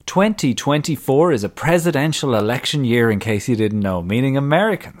2024 is a presidential election year, in case you didn't know, meaning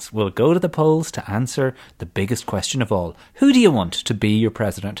Americans will go to the polls to answer the biggest question of all. Who do you want to be your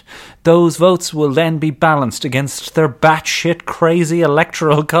president? Those votes will then be balanced against their batshit crazy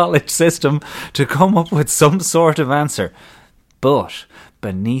electoral college system to come up with some sort of answer. But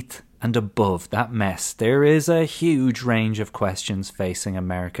beneath and above that mess, there is a huge range of questions facing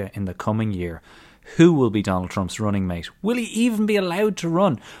America in the coming year. Who will be Donald Trump's running mate? Will he even be allowed to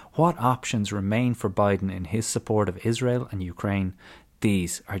run? What options remain for Biden in his support of Israel and Ukraine?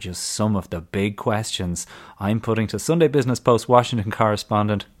 These are just some of the big questions I'm putting to Sunday Business Post Washington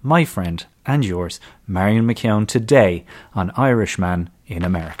correspondent, my friend and yours, Marion McKeone, today on Irishman in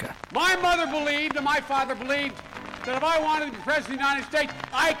America. My mother believed and my father believed that if I wanted to be president of the United States,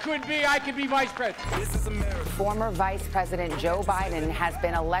 I could be vice president. This is America. Former Vice President Joe Biden has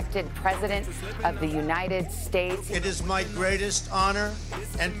been elected President of the United States. It is my greatest honor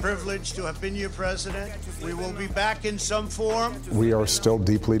and privilege to have been your president. We will be back in some form. We are still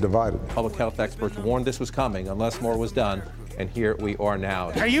deeply divided. Public health experts warned this was coming unless more was done. And here we are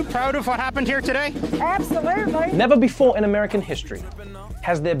now. Are you proud of what happened here today? Absolutely. Never before in American history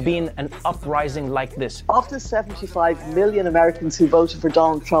has there been an uprising like this. Of the 75 million Americans who voted for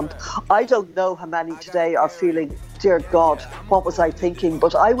Donald Trump, I don't know how many today are feeling, dear God, what was I thinking?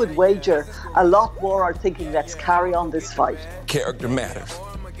 But I would wager a lot more are thinking, let's carry on this fight. Character matters.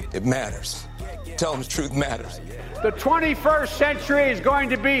 It matters. Tell them the truth matters. The 21st century is going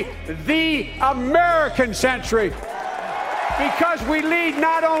to be the American century. Because we lead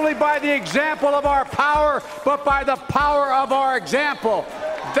not only by the example of our power, but by the power of our example.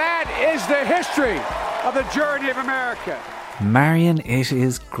 That is the history of the journey of America. Marion, it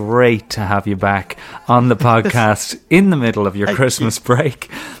is great to have you back on the podcast in the middle of your Christmas break.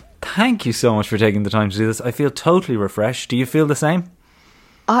 Thank you so much for taking the time to do this. I feel totally refreshed. Do you feel the same?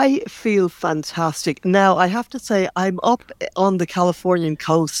 I feel fantastic. Now, I have to say, I'm up on the Californian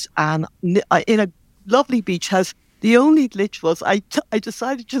coast and in a lovely beach house. The only glitch was I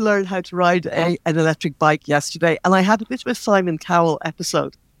decided to learn how to ride an electric bike yesterday, and I had a bit of a Simon Cowell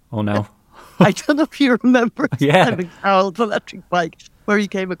episode. Oh, no. I don't know if you remember Simon Cowell's electric bike, where he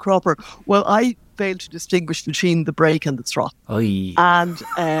came a cropper. Well, I failed to distinguish between the brake and the throttle. Oy. And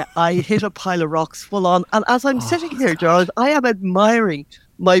I hit a pile of rocks full on. And as I'm sitting here, Gerald, I am admiring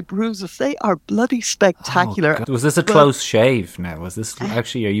my bruises. They are bloody spectacular. Oh, was this a close shave now? Was this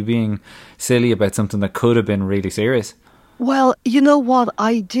actually, are you being silly about something that could have been really serious? Well, you know what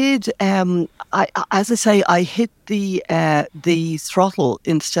I did? As I say, I hit the throttle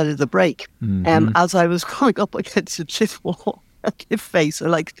instead of the brake. As I was going up against a cliff wall, a cliff face, or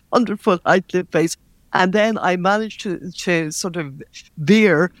like 100-foot high cliff face. And then I managed to sort of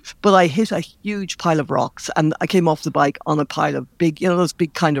veer, but I hit a huge pile of rocks, and I came off the bike on a pile of big, those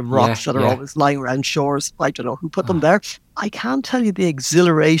big kind of rocks that are always lying around shores. I don't know who put them there. I can't tell you the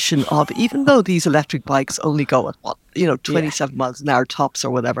exhilaration of, even though these electric bikes only go at 27 miles an hour tops or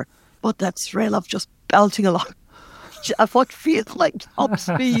whatever, but that thrill of just belting along at what feels like top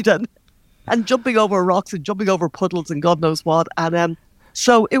speed and jumping over rocks and jumping over puddles and God knows what. And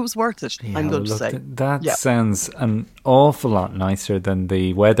so it was worth it, I'm going to say. That sounds an awful lot nicer than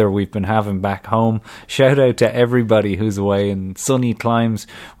the weather we've been having back home. Shout out to everybody who's away in sunny climes.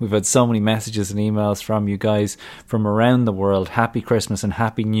 We've had so many messages and emails from you guys from around the world. Happy Christmas and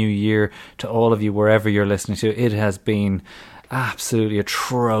Happy New Year to all of you wherever you're listening to. It has been absolutely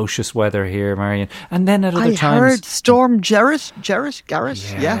atrocious weather here, Marion. And then at other times, I heard Storm Garrett.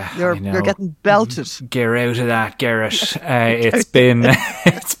 Yeah, you're getting belted. Get out of that, Garrett. It's been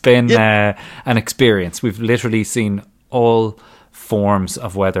an experience. We've literally seen all forms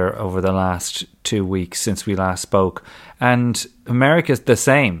of weather over the last 2 weeks since we last spoke, and America's the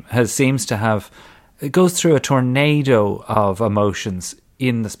same. It goes through a tornado of emotions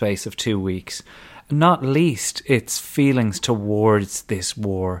in the space of 2 weeks. Not least its feelings towards this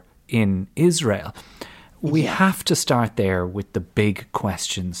war in Israel. We have to start there with the big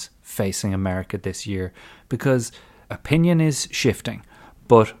questions facing America this year, because opinion is shifting.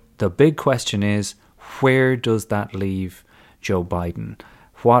 But the big question is, where does that leave Joe Biden?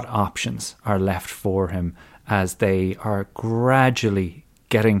 What options are left for him as they are gradually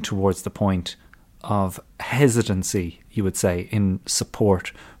getting towards the point of hesitancy, you would say, in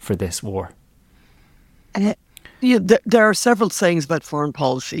support for this war? There are several sayings about foreign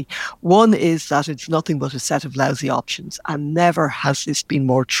policy. One is that it's nothing but a set of lousy options, and never has this been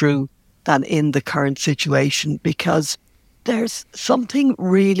more true than in the current situation, because there's something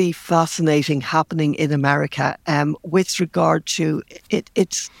really fascinating happening in America with regard to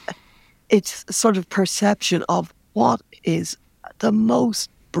its sort of perception of what is the most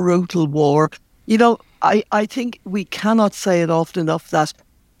brutal war. I think we cannot say it often enough that,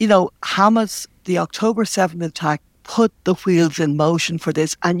 Hamas, the October 7th attack, put the wheels in motion for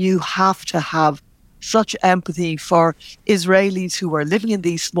this. And you have to have such empathy for Israelis who were living in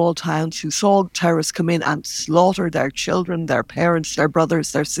these small towns, who saw terrorists come in and slaughter their children, their parents, their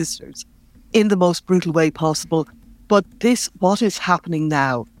brothers, their sisters in the most brutal way possible. But what is happening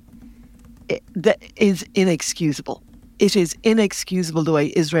now, is inexcusable. It is inexcusable the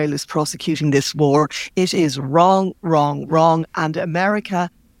way Israel is prosecuting this war. It is wrong, wrong, wrong. And America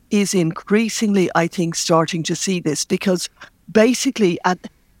is increasingly, I think, starting to see this, because basically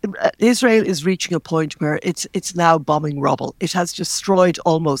Israel is reaching a point where it's now bombing rubble. It has destroyed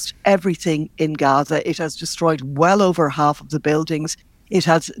almost everything in Gaza. It has destroyed well over half of the buildings. It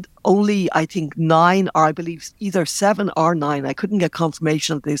has only, I think, 9, or I believe either 7 or 9. I couldn't get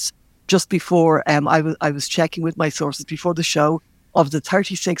confirmation of this just before I was checking with my sources before the show, of the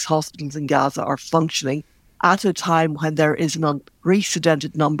 36 hospitals in Gaza are functioning at a time when there is an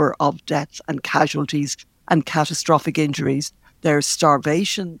unprecedented number of deaths and casualties and catastrophic injuries. There's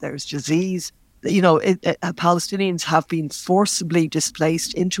starvation, there's disease. Palestinians have been forcibly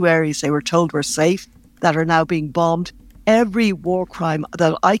displaced into areas they were told were safe that are now being bombed. Every war crime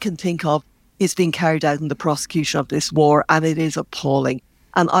that I can think of is being carried out in the prosecution of this war, and it is appalling.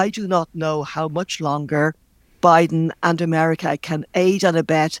 And I do not know how much longer Biden and America can aid and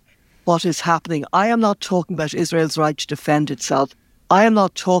abet what is happening. I am not talking about Israel's right to defend itself. I am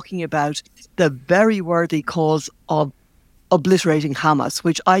not talking about the very worthy cause of obliterating Hamas,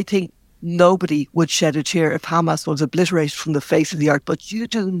 which I think nobody would shed a tear if Hamas was obliterated from the face of the earth. But you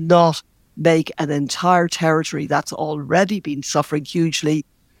do not make an entire territory that's already been suffering hugely,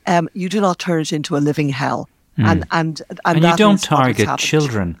 you do not turn it into a living hell. And you don't target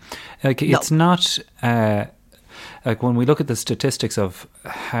children. It's not when we look at the statistics of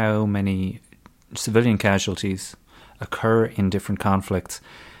how many civilian casualties occur in different conflicts,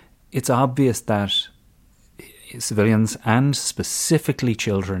 it's obvious that civilians and specifically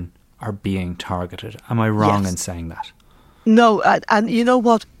children are being targeted. Am I wrong in saying that? No, and you know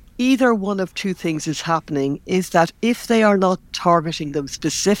what? Either one of two things is happening, is that if they are not targeting them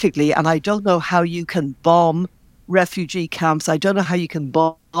specifically, and I don't know how you can bomb refugee camps, I don't know how you can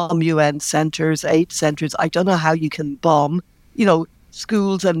bomb UN centres, aid centres, I don't know how you can bomb,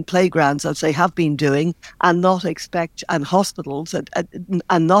 schools and playgrounds, as they have been doing, and hospitals,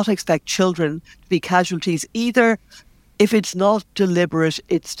 and not expect children to be casualties. Either, if it's not deliberate,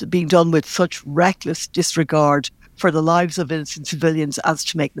 it's being done with such reckless disregard for the lives of innocent civilians as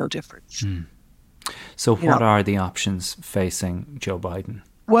to make no difference. So what are the options facing Joe Biden?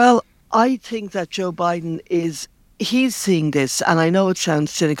 Well, I think that Joe Biden he's seeing this, and I know it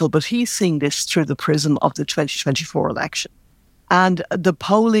sounds cynical, but he's seeing this through the prism of the 2024 election. And the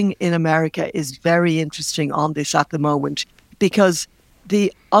polling in America is very interesting on this at the moment, because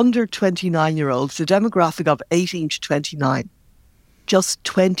the under 29-year-olds, the demographic of 18 to 29, just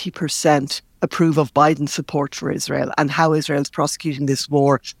 20% approve of Biden's support for Israel and how Israel's prosecuting this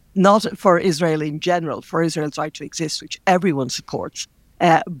war, not for Israel in general, for Israel's right to exist, which everyone supports,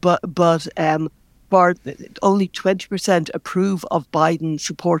 but for only 20% approve of Biden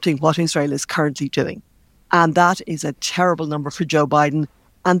supporting what Israel is currently doing. And that is a terrible number for Joe Biden.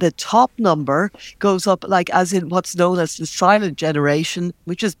 And the top number goes up, as in what's known as the silent generation,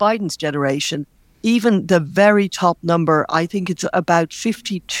 which is Biden's generation. Even the very top number, I think it's about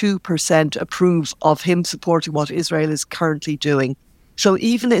 52% approve of him supporting what Israel is currently doing. So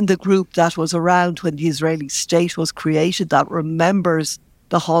even in the group that was around when the Israeli state was created, that remembers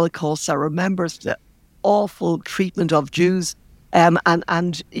the Holocaust, that remembers the awful treatment of Jews, and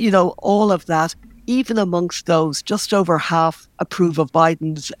all of that, even amongst those, just over half approve of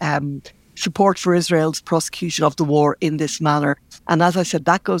Biden's support for Israel's prosecution of the war in this manner. And as I said,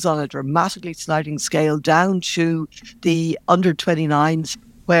 that goes on a dramatically sliding scale down to the under 29s,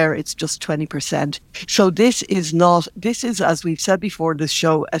 where it's just 20%. So this is, as we've said before in this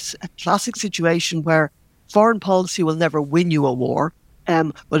show, a classic situation where foreign policy will never win you a war,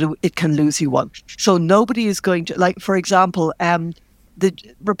 but it can lose you one. So nobody is going to, for example, the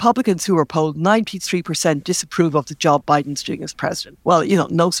Republicans who were polled, 93% disapprove of the job Biden's doing as president. Well,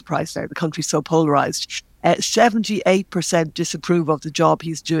 no surprise there. The country's so polarized. 78% disapprove of the job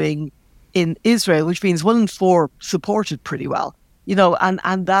he's doing in Israel, which means 1 in 4 support it pretty well.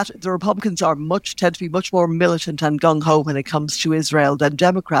 And that the Republicans tend to be much more militant and gung-ho when it comes to Israel than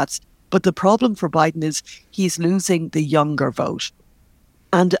Democrats. But the problem for Biden is he's losing the younger vote.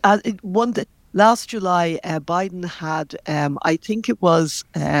 And last July, Biden had, I think it was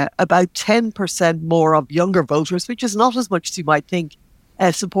about 10% more of younger voters, which is not as much as you might think,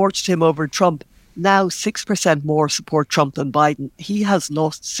 supported him over Trump. Now 6% more support Trump than Biden. He has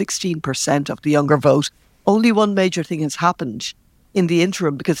lost 16% of the younger vote. Only one major thing has happened in the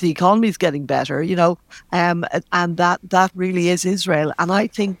interim, because the economy is getting better, and that really is Israel. And I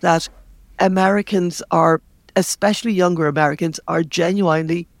think that Americans are, especially younger Americans, are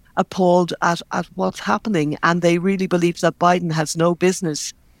genuinely appalled at what's happening. And they really believe that Biden has no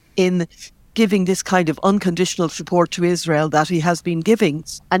business in giving this kind of unconditional support to Israel that he has been giving.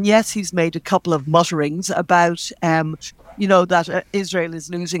 And yes, he's made a couple of mutterings about, that Israel is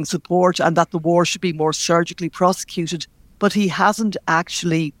losing support and that the war should be more surgically prosecuted. But he hasn't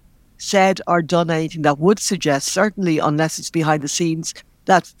actually said or done anything that would suggest, certainly unless it's behind the scenes,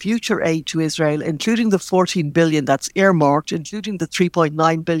 that future aid to Israel, including the $14 billion that's earmarked, including the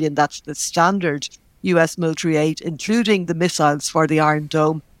 $3.9 billion that's the standard US military aid, including the missiles for the Iron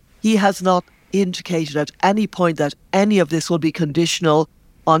Dome, he has not indicated at any point that any of this will be conditional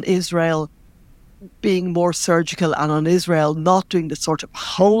on Israel being more surgical and on Israel not doing the sort of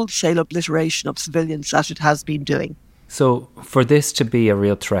wholesale obliteration of civilians that it has been doing. So for this to be a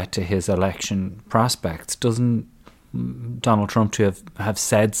real threat to his election prospects, doesn't Donald Trump to have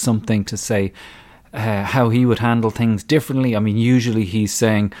said something to say how he would handle things differently? I mean, usually he's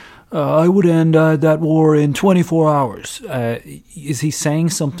saying, I would end that war in 24 hours. Is he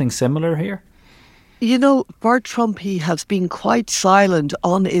saying something similar here? For Trump, he has been quite silent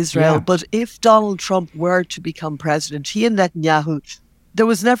on Israel. Yeah. But if Donald Trump were to become president, he and Netanyahu, there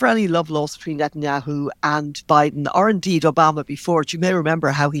was never any love lost between Netanyahu and Biden, or indeed Obama before. You may remember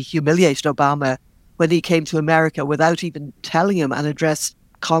how he humiliated Obama when he came to America without even telling him, and addressed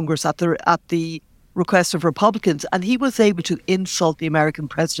Congress at the request of Republicans. And he was able to insult the American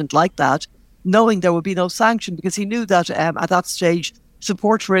president like that, knowing there would be no sanction, because he knew that at that stage,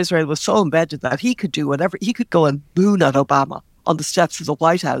 support for Israel was so embedded that he could do whatever. He could go and boon at Obama on the steps of the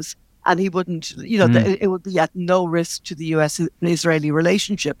White House, and he wouldn't, it would be at no risk to the US and Israeli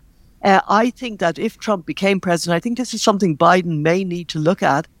relationship. I think that if Trump became president, I think this is something Biden may need to look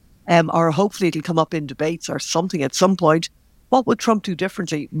at, or hopefully it'll come up in debates or something at some point. What would Trump do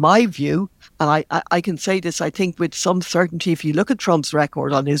differently? My view, and I can say this, I think, with some certainty, if you look at Trump's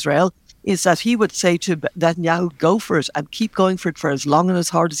record on Israel, is that he would say to Netanyahu, go for it and keep going for it for as long and as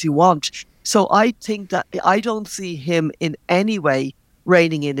hard as you want. So I think that I don't see him in any way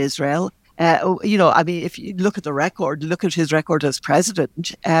reigning in Israel. If you look at the record, look at his record as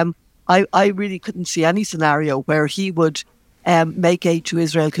president, I really couldn't see any scenario where he would make aid to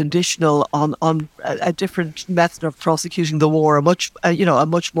Israel conditional on a different method of prosecuting the war, a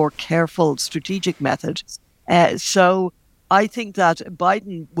much more careful, strategic method. So I think that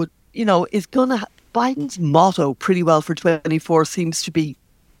Biden would, Biden's motto pretty well for 24 seems to be,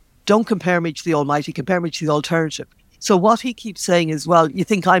 don't compare me to the Almighty, compare me to the alternative. So what he keeps saying is, well, you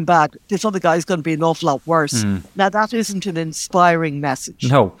think I'm bad, this other guy's going to be an awful lot worse. Now, that isn't an inspiring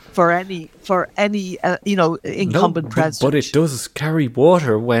message. No. For any incumbent president. But it does carry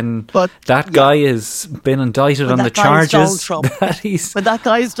water when that guy has been indicted on the charges. When that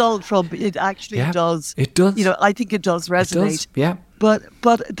guy is Donald Trump, it actually does. It does. I think it does resonate. It does, yeah. But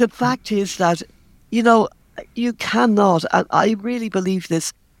the fact is that, you cannot, and I really believe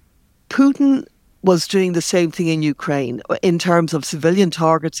this, Putin was doing the same thing in Ukraine in terms of civilian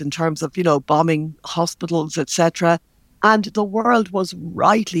targets, in terms of, bombing hospitals, etc. And the world was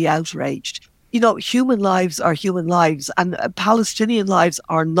rightly outraged. Human lives are human lives, and Palestinian lives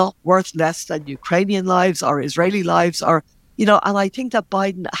are not worth less than Ukrainian lives or Israeli lives, and I think that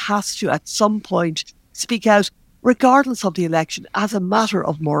Biden has to, at some point, speak out, regardless of the election, as a matter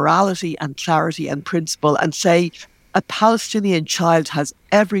of morality and clarity and principle, and say, a Palestinian child has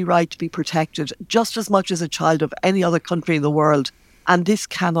every right to be protected just as much as a child of any other country in the world. And this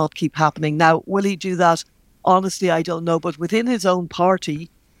cannot keep happening. Now, will he do that? Honestly, I don't know. But within his own party,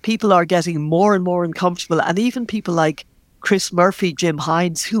 people are getting more and more uncomfortable. And even people like Chris Murphy, Jim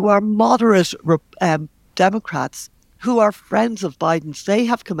Hines, who are moderate Democrats, who are friends of Biden's, they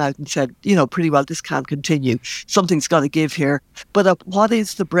have come out and said, pretty well, this can't continue. Something's got to give here. But what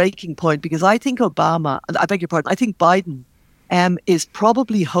is the breaking point? Because I think I think Biden is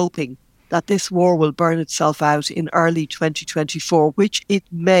probably hoping that this war will burn itself out in early 2024, which it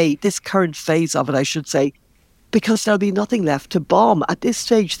may, this current phase of it, I should say, because there'll be nothing left to bomb. At this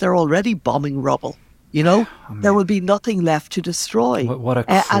stage, they're already bombing rubble. There will be nothing left to destroy. What a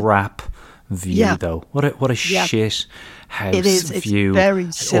crap view, though. What a shit house view very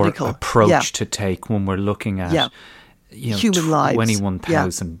cynical. Or approach to take when we're looking at human lives.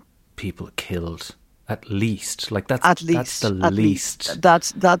 21,000 people killed at least. Like that's the least.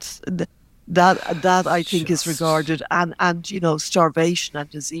 That I think is regarded, and starvation and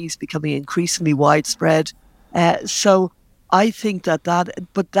disease becoming increasingly widespread. So I think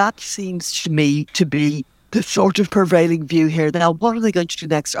but that seems to me to be the sort of prevailing view here. Now, what are they going to do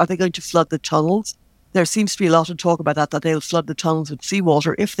next? Are they going to flood the tunnels? There seems to be a lot of talk about that they'll flood the tunnels with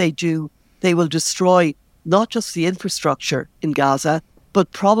seawater. If they do, they will destroy not just the infrastructure in Gaza,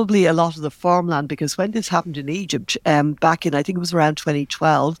 but probably a lot of the farmland, because when this happened in Egypt, back in, I think it was around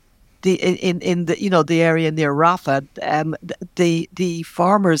 2012, in the area near Rafah, the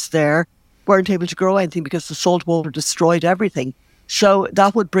farmers there weren't able to grow anything because the salt water destroyed everything. So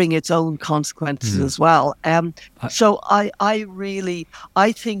that would bring its own consequences as well. So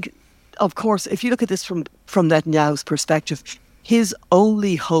I think, of course, if you look at this from Netanyahu's perspective, his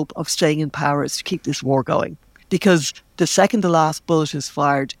only hope of staying in power is to keep this war going, because the second the last bullet is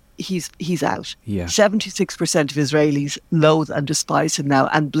fired, he's out. Yeah. 76% of Israelis loathe and despise him now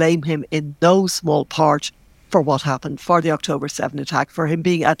and blame him in no small part for what happened, for the October 7 attack, for him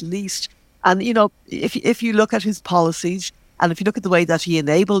being at least... And, if you look at his policies, and if you look at the way that he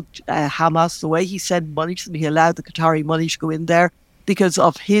enabled Hamas, the way he sent money to them, he allowed the Qatari money to go in there because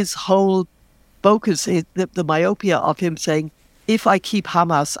of his whole focus, the myopia of him saying, if I keep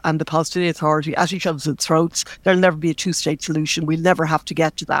Hamas and the Palestinian Authority at each other's throats, there'll never be a two-state solution. We'll never have to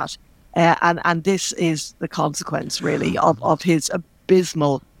get to that. And this is the consequence, really, of his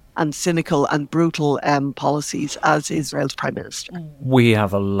abysmal and cynical and brutal policies as Israel's Prime Minister. We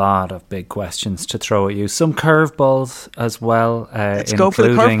have a lot of big questions to throw at you. Some curveballs as well. Let's go for the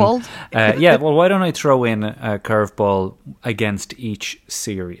curveballs. Well, why don't I throw in a curveball against each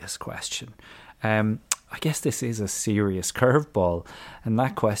serious question? I guess this is a serious curveball. And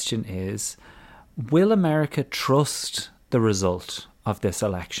that question is, will America trust the result of this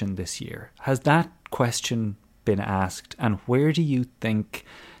election this year? Has that question been asked? And where do you think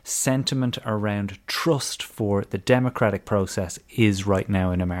sentiment around trust for the democratic process is right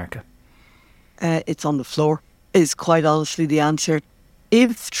now in America? It's on the floor, is quite honestly the answer.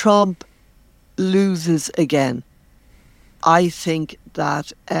 If Trump loses again, I think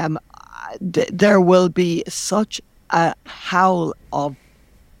that there will be such a howl of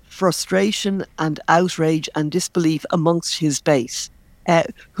frustration and outrage and disbelief amongst his base,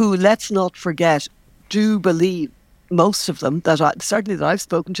 who, let's not forget, do believe, most of them, that I've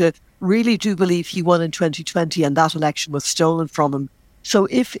spoken to, really do believe he won in 2020 and that election was stolen from him. So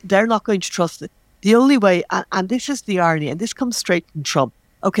if they're not going to trust it, the only way, and this is the irony, and this comes straight from Trump.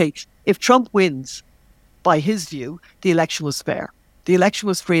 Okay, if Trump wins, by his view, the election was fair. The election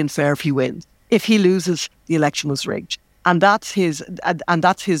was free and fair if he wins. If he loses, the election was rigged. And that's his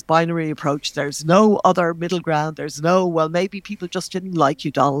binary approach. There's no other middle ground. There's no, well, maybe people just didn't like you,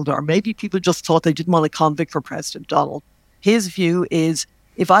 Donald, or maybe people just thought they didn't want a convict for President Donald. His view is,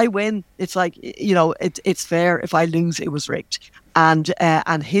 if I win, it's like, it's fair. If I lose, it was rigged. And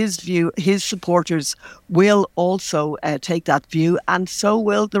his view, his supporters will also take that view, and so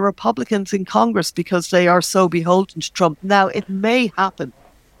will the Republicans in Congress, because they are so beholden to Trump. Now, it may happen.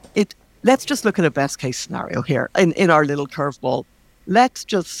 Let's just look at a best case scenario here in our little curveball. Let's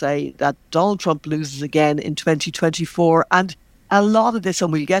just say that Donald Trump loses again in 2024. And a lot of this,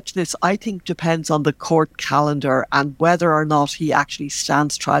 and we'll get to this, I think depends on the court calendar and whether or not he actually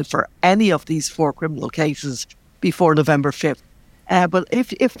stands trial for any of these 4 criminal cases before November 5th. But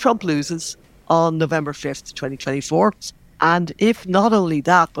if Trump loses on November 5th, 2024, and if not only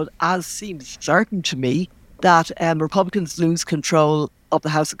that, but as seems certain to me, that Republicans lose control of the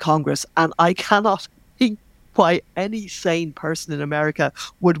House of Congress, and I cannot think why any sane person in America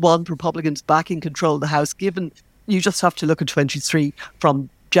would want Republicans back in control of the House, given you just have to look at 23 from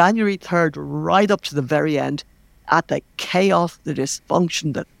January 3rd right up to the very end, at the chaos, the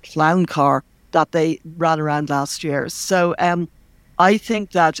dysfunction, the clown car that they ran around last year. So I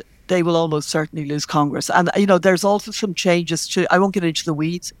think that they will almost certainly lose Congress. And, there's also some changes to, I won't get into the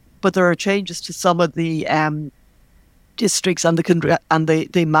weeds, but there are changes to some of the districts and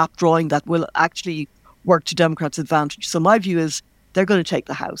the map drawing that will actually work to Democrats' advantage. So my view is they're going to take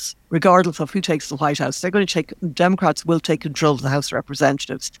the House, regardless of who takes the White House. Democrats will take control of the House of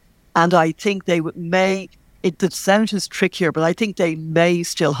Representatives. And I think they may, the Senate is trickier, but I think they may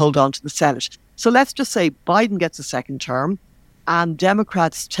still hold on to the Senate. So let's just say Biden gets a second term and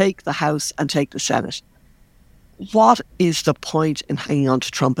Democrats take the House and take the Senate. What is the point in hanging on to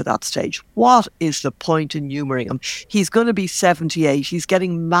Trump at that stage? What is the point in humouring him? He's going to be 78. He's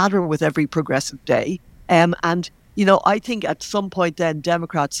getting madder with every progressive day. And, I think at some point then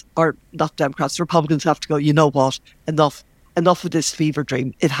Republicans have to go, you know what, enough of this fever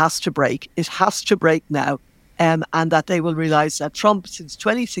dream. It has to break. It has to break now. and that they will realise that Trump, since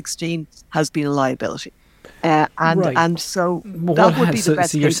 2016, has been a liability. And so that would be the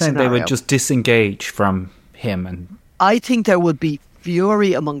best So you're case saying scenario. they would just disengage from him? And I think there would be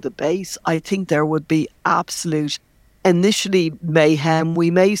fury among the base. I think there would be absolute, initially, mayhem.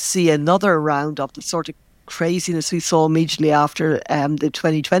 We may see another round of the sort of craziness we saw immediately after the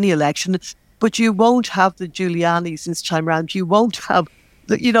 2020 election, but you won't have the Giulianis this time round. You won't have,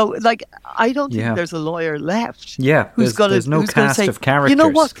 I don't think there's a lawyer left. Yeah, there's no cast say, of characters. You know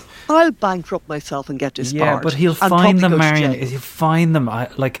what? I'll bankrupt myself and get this barred. But he'll and find probably them, go to Marion. jail. He'll find them.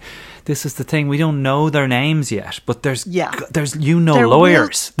 This is the thing. We don't know their names yet, but there's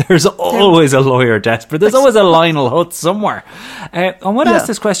lawyers. There's always a lawyer desperate. There's always a Lionel Hutz somewhere. I want to ask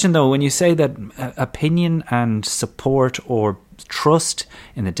this question, though. When you say that opinion and support or trust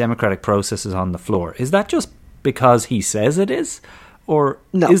in the democratic process is on the floor, is that just because he says it is? Or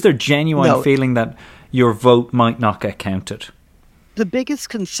is there genuine feeling that your vote might not get counted? The biggest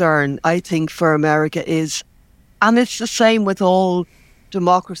concern, I think, for America is, and it's the same with all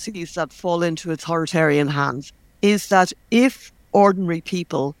democracies that fall into authoritarian hands, is that if ordinary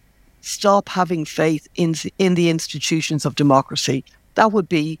people stop having faith in the institutions of democracy, that would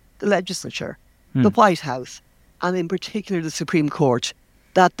be the legislature, the White House, and in particular the Supreme Court,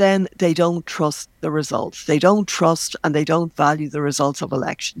 that then they don't trust the results. They don't trust and they don't value the results of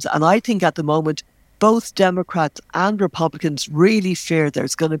elections. And I think at the moment, both Democrats and Republicans really fear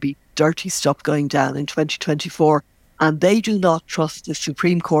there's going to be dirty stuff going down in 2024. And they do not trust the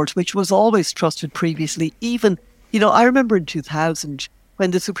Supreme Court, which was always trusted previously. Even, I remember in 2000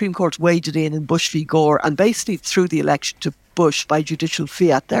 when the Supreme Court waded in Bush v. Gore and basically threw the election to Bush by judicial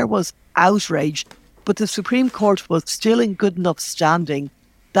fiat. There was outrage, but the Supreme Court was still in good enough standing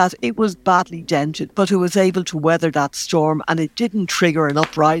that it was badly dented, but it was able to weather that storm, and it didn't trigger an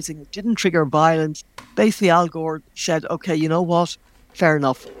uprising. It didn't trigger violence. Basically, Al Gore said, okay, you know what? Fair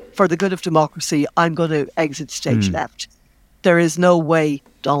enough. For the good of democracy, I'm going to exit stage left. There is no way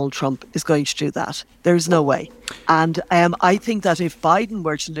Donald Trump is going to do that. There is no way. And I think that if Biden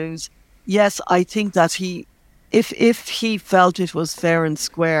were to lose, yes, I think that if he felt it was fair and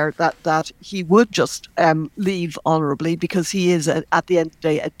square, that he would just leave honourably, because he is, at the end of the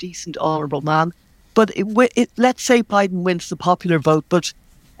day, a decent, honourable man. But let's say Biden wins the popular vote, but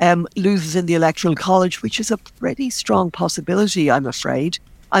loses in the Electoral College, which is a pretty strong possibility, I'm afraid.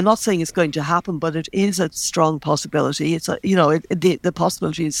 I'm not saying it's going to happen, but it is a strong possibility. It's the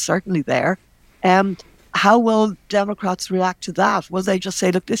possibility is certainly there. How will Democrats react to that? Will they just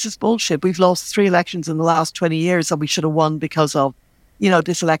say, look, this is bullshit. We've lost 3 elections in the last 20 years and we should have won because of,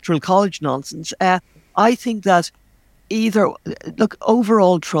 this Electoral College nonsense. I think that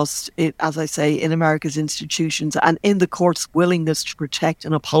overall trust, as I say, in America's institutions and in the court's willingness to protect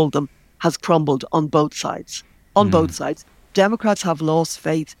and uphold them has crumbled on both sides. Both sides. Democrats have lost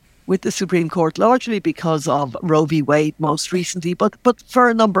faith with the Supreme Court, largely because of Roe v. Wade most recently, but for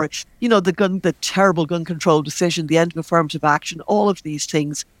a number, the terrible gun control decision, the end of affirmative action, all of these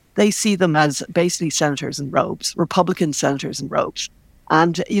things, they see them as basically senators in robes, Republican senators in robes.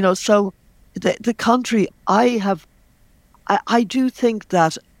 And, so the country, I do think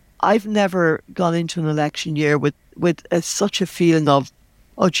that I've never gone into an election year with such a feeling of,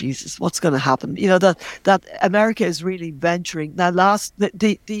 oh Jesus, what's going to happen? That America is really venturing. Now,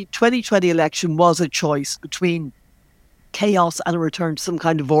 the 2020 election was a choice between chaos and a return to some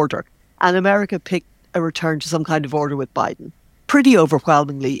kind of order. And America picked a return to some kind of order with Biden, pretty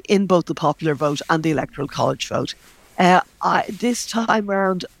overwhelmingly, in both the popular vote and the Electoral College vote. This time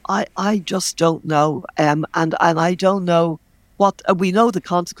around, I just don't know. And I don't know what we know the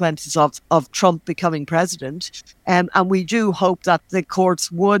consequences of Trump becoming president. And we do hope that the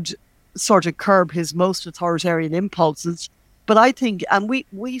courts would sort of curb his most authoritarian impulses. But I think, and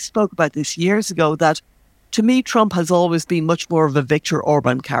we spoke about this years ago, that to me, Trump has always been much more of a Viktor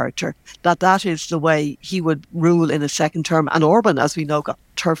Orban character, that is the way he would rule in a second term. And Orban, as we know, got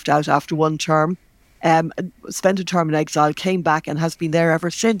turfed out after one term, spent a term in exile, came back and has been there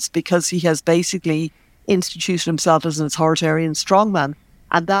ever since, because he has basically instituted himself as an authoritarian strongman.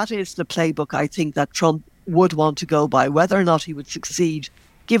 And that is the playbook, I think, that Trump would want to go by. Whether or not he would succeed,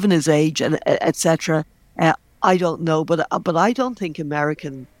 given his age and etc., I don't know. But I don't think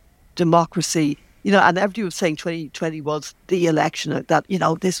American democracy, and everybody was saying 2020 was the election, that,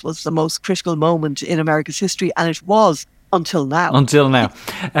 this was the most critical moment in America's history. And it was until now. Until now.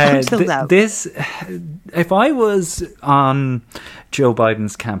 This, if I was on Joe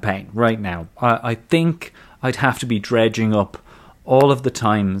Biden's campaign right now, I think I'd have to be dredging up all of the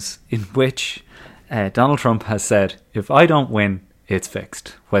times in which Donald Trump has said, if I don't win, it's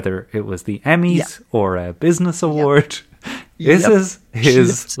fixed. Whether it was the Emmys or a business award, this is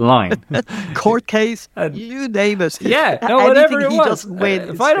his line. Court case, you name it. Yeah, no, whatever it was. Doesn't win,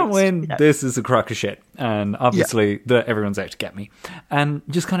 if I don't win, this is a crock of shit. And obviously, everyone's out to get me. And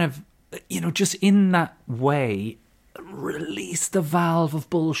just kind of, just in that way, release the valve of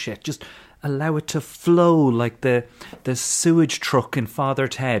bullshit. Just allow it to flow like the sewage truck in Father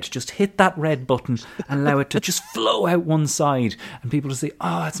Ted. Just hit that red button and allow it to just flow out one side. And people to say,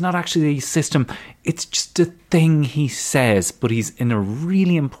 oh, it's not actually the system. It's just a thing he says, but he's in a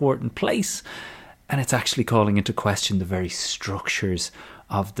really important place. And it's actually calling into question the very structures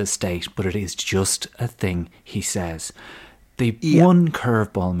of the state. But it is just a thing he says. The one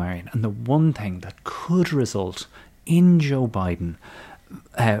curveball, Marion, and the one thing that could result in Joe Biden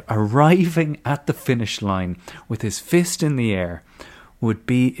arriving at the finish line with his fist in the air would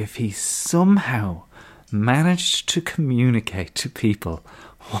be if he somehow managed to communicate to people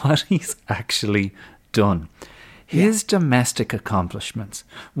what he's actually done. His domestic accomplishments,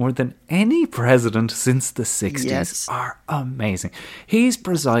 more than any president since the 60s, are amazing. He's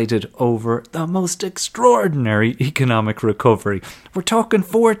presided over the most extraordinary economic recovery. We're talking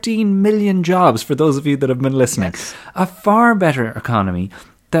 14 million jobs for those of you that have been listening. A far better economy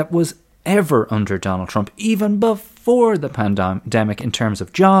that was ever under Donald Trump, even before the pandemic, in terms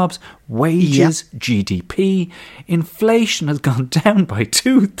of jobs, wages, GDP. Inflation has gone down by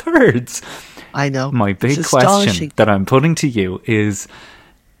 2/3. I know. My big question that I'm putting to you is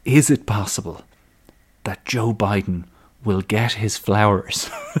it possible that Joe Biden will get his flowers,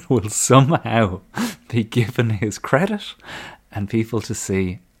 will somehow be given his credit and people to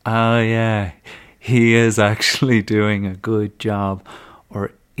see, oh yeah, he is actually doing a good job?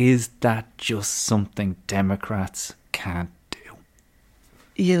 Or is that just something Democrats can't do?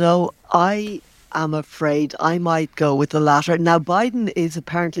 I'm afraid I might go with the latter. Now, Biden is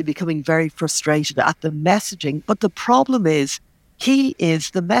apparently becoming very frustrated at the messaging, but the problem is he is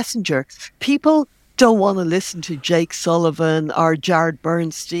the messenger. People don't want to listen to Jake Sullivan or Jared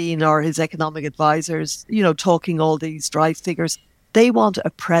Bernstein or his economic advisors, talking all these dry figures. They want a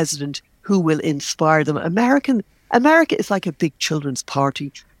president who will inspire them. America is like a big children's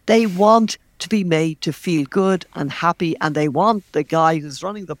party. They want to be made to feel good and happy, and they want the guy who's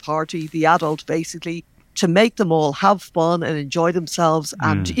running the party, the adult basically, to make them all have fun and enjoy themselves.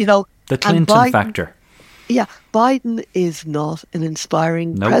 And the Clinton factor. Yeah, Biden is not an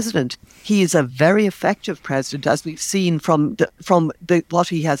inspiring president. He is a very effective president, as we've seen from what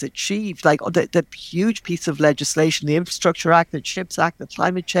he has achieved, like the huge piece of legislation, the Infrastructure Act, the CHIPS Act, the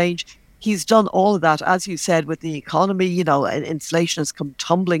climate change. He's done all of that, as you said, with the economy. Inflation has come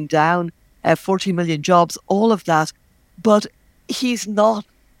tumbling down. 40 million jobs, all of that. But he's not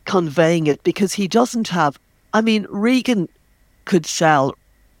conveying it because he doesn't have... Reagan could sell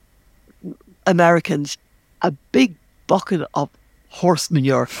Americans a big bucket of horse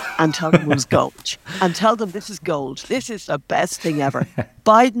manure and tell them it was gold. And tell them this is gold. This is the best thing ever.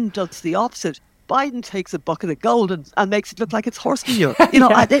 Biden does the opposite. Biden takes a bucket of gold and makes it look like it's horse manure.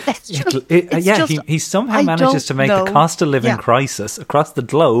 He somehow manages to make the cost of living crisis across the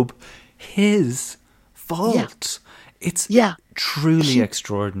globe his fault. It's truly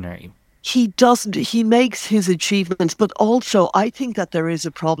extraordinary. He doesn't. He makes his achievements, but also I think that there is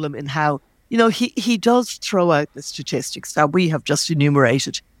a problem in how, he does throw out the statistics that we have just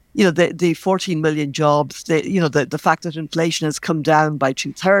enumerated. The 14 million jobs, the fact that inflation has come down by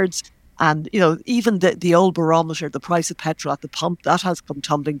 2/3. And, even the old barometer, the price of petrol at the pump, that has come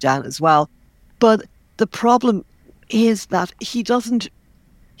tumbling down as well. But the problem is that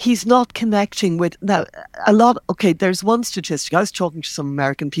he's not connecting with, now, there's one statistic. I was talking to some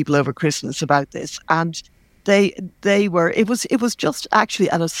American people over Christmas about this, and it was just actually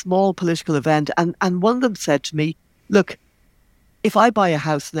at a small political event. And one of them said to me, look, if I buy a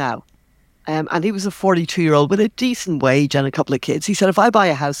house now, and he was a 42-year-old with a decent wage and a couple of kids. He said, if I buy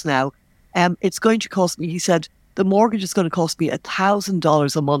a house now, it's going to cost me, he said, the mortgage is going to cost me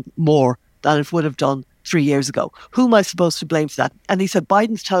 $1,000 a month more than it would have done 3 years ago. Who am I supposed to blame for that? And he said,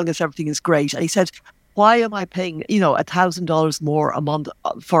 Biden's telling us everything is great. And he said, why am I paying, $1,000 more a month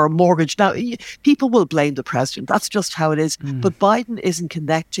for a mortgage? Now, people will blame the president. That's just how it is. But Biden isn't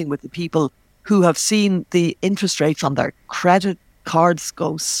connecting with the people who have seen the interest rates on their credit cards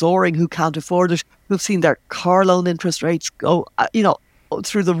go soaring, who can't afford it, who've seen their car loan interest rates go,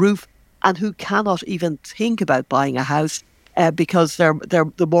 through the roof, and who cannot even think about buying a house because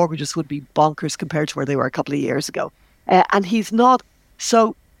the mortgages would be bonkers compared to where they were a couple of years ago. And he's not.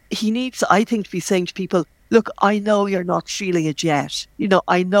 So he needs, I think, to be saying to people, look, I know you're not feeling it yet.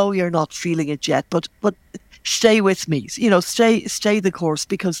 I know you're not feeling it yet, but stay with me, stay the course,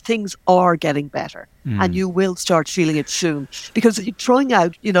 because things are getting better and you will start feeling it soon. Because throwing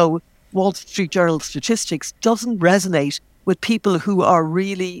out, Wall Street Journal statistics doesn't resonate with people who are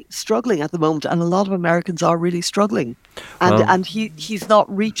really struggling at the moment, and a lot of Americans are really struggling, and he's not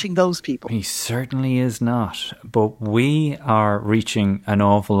reaching those people. He certainly is not, but we are reaching an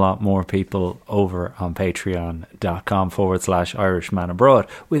awful lot more people over on patreon.com/Irishman Abroad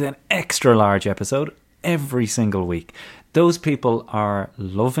with an extra large episode every single week. Those people are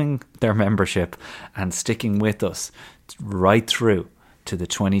loving their membership and sticking with us right through to the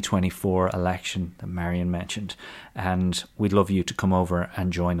 2024 election that Marion mentioned, and we'd love you to come over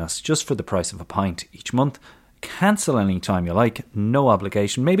and join us just for the price of a pint each month. Cancel any time you like, no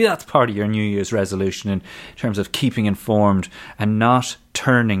obligation. Maybe that's part of your New Year's resolution in terms of keeping informed and not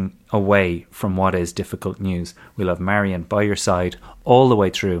turning away from what is difficult news. We'll have Marion by your side all the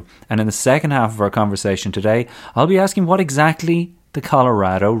way through, and in the second half of our conversation today, I'll be asking what exactly the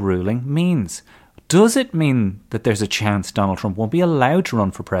Colorado ruling means. Does it mean that there's a chance Donald Trump won't be allowed to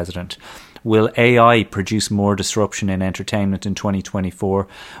run for president? Will AI produce more disruption in entertainment in 2024?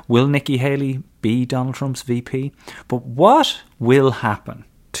 Will Nikki Haley be Donald Trump's VP? But what will happen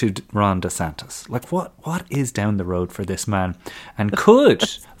to Ron DeSantis? Like, what is down the road for this man? And could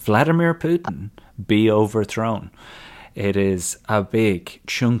Vladimir Putin be overthrown? It is a big,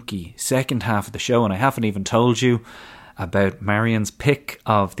 chunky second half of the show, and I haven't even told you about Marion's pick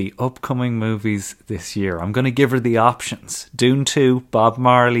of the upcoming movies this year. I'm going to give her the options. Dune 2, Bob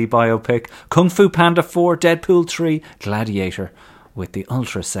Marley biopic, Kung Fu Panda 4, Deadpool 3, Gladiator with the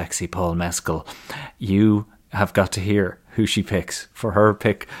ultra sexy Paul Mescal. You have got to hear who she picks for her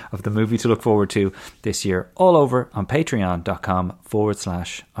pick of the movie to look forward to this year, all over on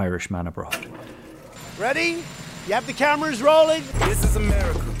patreon.com/Irishman Abroad. Ready? You have the cameras rolling? This is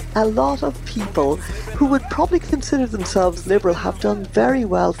America. A lot of people who would probably consider themselves liberal have done very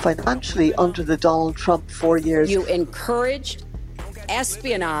well financially under the Donald Trump 4 years. You encouraged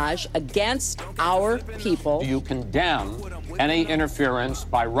espionage against our people. You condemn any interference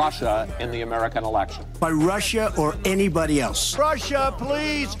by Russia in the American election. By Russia or anybody else. Russia,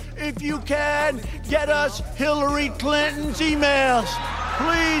 please, if you can, get us Hillary Clinton's emails.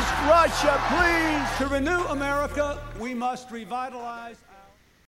 Please, Russia, please. To renew America, we must revitalize